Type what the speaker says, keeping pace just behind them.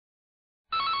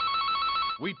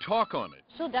We talk on it,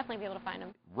 She'll definitely be able to find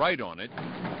him. write on it,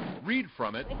 read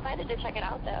from it, I'm excited to check it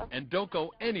out, though. and don't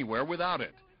go anywhere without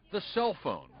it. The cell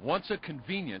phone, once a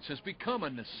convenience, has become a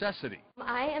necessity.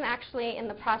 I am actually in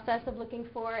the process of looking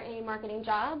for a marketing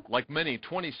job. Like many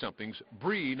 20-somethings,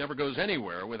 Bree never goes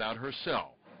anywhere without her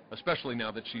cell, especially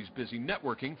now that she's busy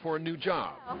networking for a new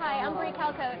job. Oh, hi, I'm Bree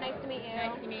Calcote. Nice to meet you.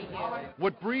 Nice to meet you.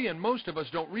 What Bree and most of us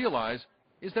don't realize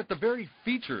is that the very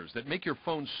features that make your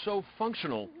phone so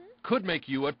functional could make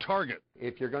you a target.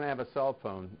 If you're going to have a cell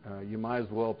phone, you might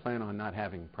as well plan on not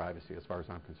having privacy as far as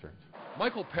I'm concerned.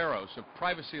 Michael Peros of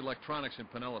Privacy Electronics in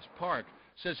Pinellas Park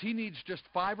says he needs just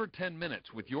 5 or 10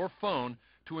 minutes with your phone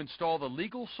to install the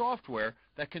legal software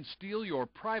that can steal your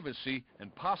privacy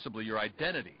and possibly your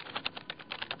identity.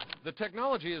 The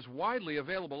technology is widely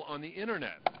available on the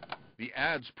internet. The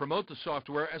ads promote the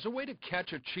software as a way to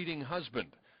catch a cheating husband,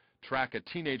 track a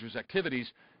teenager's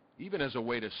activities, even as a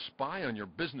way to spy on your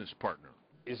business partner.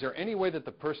 Is there any way that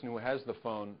the person who has the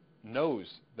phone knows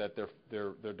that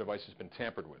their device has been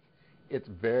tampered with? It's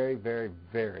very, very,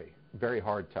 very, very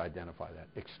hard to identify that.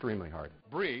 Extremely hard.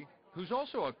 Bree, who's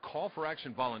also a call for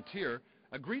action volunteer,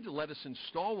 agreed to let us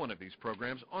install one of these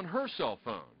programs on her cell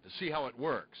phone to see how it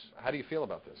works. How do you feel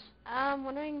about this? I'm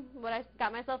wondering what I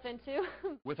got myself into.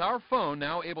 With our phone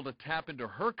now able to tap into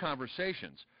her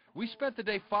conversations, we spent the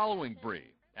day following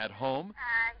Bree at home,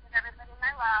 Everybody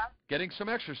my love. getting some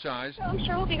exercise, I'm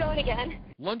sure we'll be going again.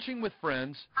 lunching with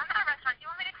friends, I'm at a restaurant. Do you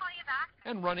want me to call you back?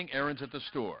 and running errands at the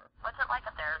store. What's it like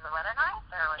up there? Is the weather nice?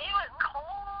 It was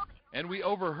cold. And we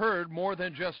overheard more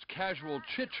than just casual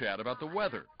chit-chat about the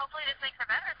weather. Hopefully this makes her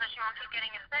better so she won't keep getting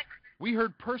as sick. We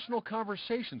heard personal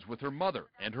conversations with her mother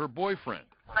and her boyfriend.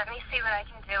 Let me see what I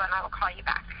can do and I will call you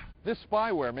back. This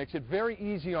spyware makes it very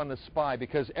easy on the spy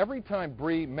because every time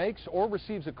Bree makes or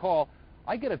receives a call,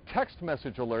 I get a text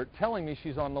message alert telling me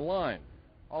she's on the line.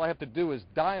 All I have to do is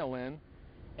dial in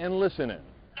and listen in.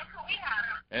 Guess what we have?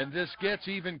 And this gets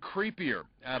even creepier.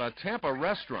 At a Tampa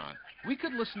restaurant, we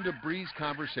could listen to Bree's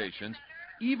conversations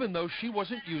even though she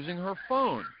wasn't using her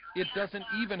phone. It doesn't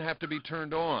even have to be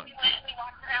turned on. We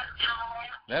walked around town.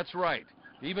 That's right.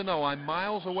 Even though I'm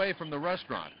miles away from the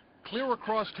restaurant, clear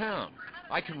across town,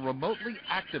 I can remotely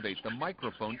activate the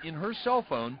microphone in her cell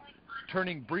phone,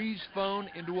 turning Bree's phone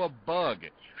into a bug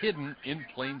hidden in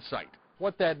plain sight.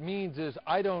 What that means is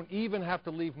I don't even have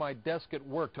to leave my desk at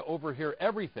work to overhear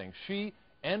everything she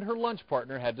and her lunch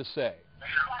partner had to say.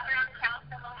 Walked around the house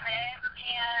a little bit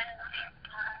and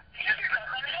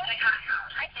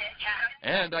I did,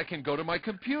 yeah. And I can go to my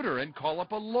computer and call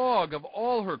up a log of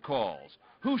all her calls,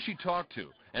 who she talked to,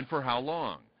 and for how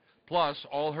long. Plus,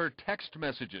 all her text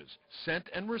messages, sent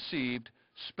and received,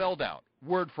 spelled out,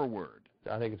 word for word.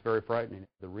 I think it's very frightening.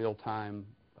 The real-time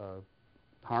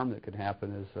harm that could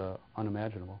happen is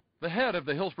unimaginable. The head of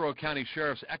the Hillsborough County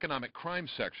Sheriff's Economic Crime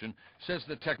Section says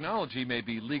the technology may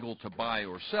be legal to buy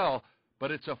or sell, but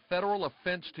it's a federal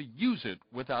offense to use it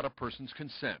without a person's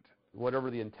consent. Whatever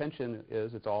the intention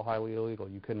is, it's all highly illegal.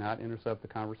 You cannot intercept the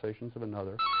conversations of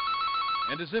another.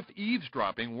 And as if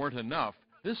eavesdropping weren't enough,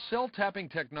 this cell tapping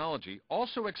technology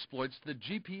also exploits the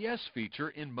GPS feature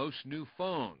in most new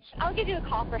phones. I'll give you a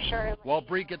call for sure. While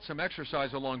Bree gets some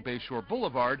exercise along Bayshore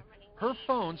Boulevard, her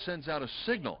phone sends out a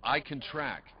signal I can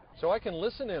track. So I can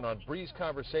listen in on Bree's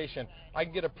conversation. I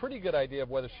can get a pretty good idea of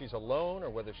whether she's alone or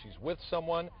whether she's with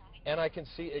someone, and I can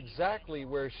see exactly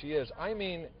where she is. I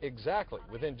mean exactly,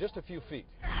 within just a few feet.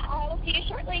 I will see you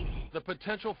shortly. The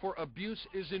potential for abuse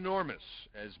is enormous,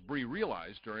 as Bree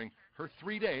realized during her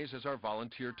 3 days as our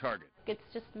volunteer target. It's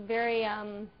just very,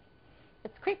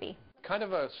 it's creepy. Kind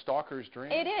of a stalker's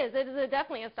dream. It is. It is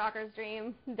definitely a stalker's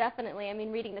dream. Definitely. I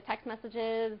mean, reading the text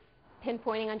messages,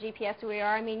 pinpointing on GPS who we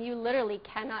are. I mean, you literally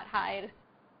cannot hide